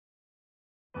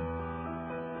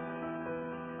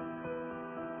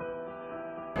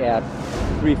At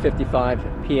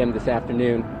 3:55 p.m. this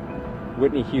afternoon,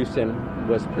 Whitney Houston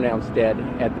was pronounced dead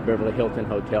at the Beverly Hilton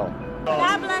Hotel.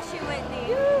 God bless you,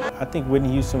 Whitney. I think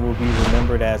Whitney Houston will be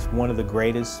remembered as one of the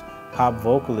greatest pop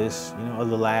vocalists, of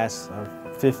the last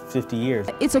 50 years.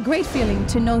 It's a great feeling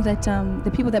to know that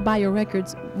the people that buy your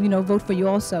records, vote for you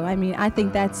also. I mean, I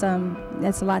think that's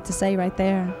a lot to say right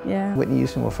there, yeah. Whitney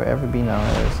Houston will forever be known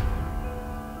as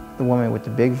the woman with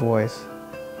the big voice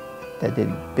that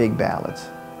did big ballads,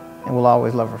 and we'll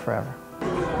always love her forever.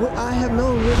 Well, I have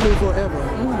known Whitney forever.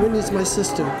 Whitney's my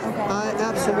sister. Okay. I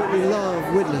absolutely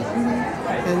love Whitney.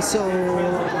 And so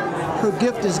her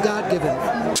gift is God-given.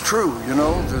 It's true,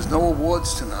 there's no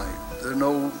awards tonight. There are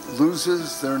no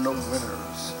losers, there are no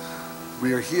winners.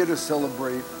 We are here to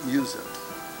celebrate music.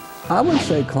 I wouldn't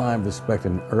say Clive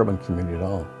respected an urban community at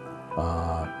all.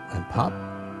 In pop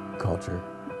culture,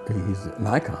 he's an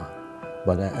icon.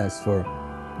 But as for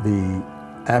the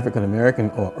African-American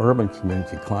or urban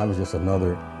community, Clive was just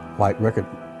another white record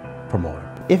promoter.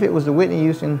 If it was the Whitney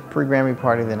Houston pre-Grammy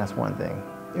party, then that's one thing.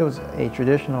 It was a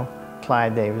traditional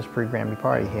Clive Davis pre-Grammy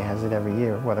party. He has it every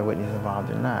year, whether Whitney's involved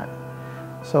or not.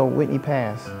 So Whitney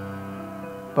passed,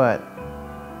 but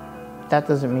that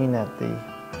doesn't mean that the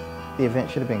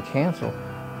event should have been canceled,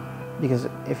 because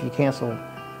if you cancel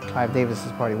Clive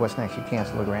Davis's party, what's next? You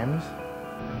cancel the Grammys?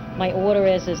 My order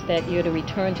is that you're to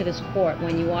return to this court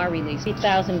when you are released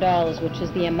 $8,000, which is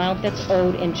the amount that's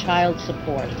owed in child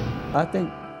support. I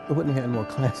think Whitney had more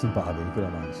class than Bobby, if you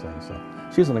don't understand. So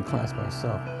she was in a class by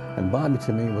herself. And Bobby,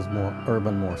 to me, was more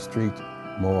urban, more street,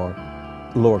 more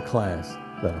lower class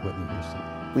than Whitney Houston.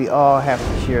 We all have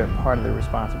to share part of the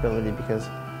responsibility, because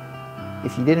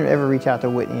if you didn't ever reach out to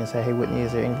Whitney and say, hey, Whitney,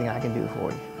 is there anything I can do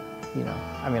for you?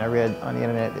 I mean, I read on the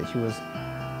internet that she was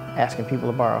asking people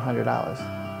to borrow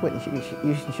 $100. Whitney,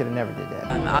 you should have never did that.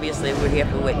 Obviously, we're here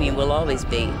for Whitney and will always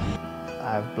be.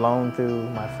 I've blown through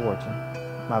my fortune.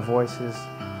 My voice is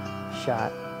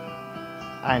shot.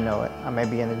 I know it. I may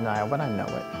be in denial, but I know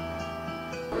it.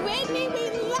 Whitney, we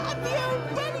love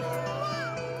you. Whitney.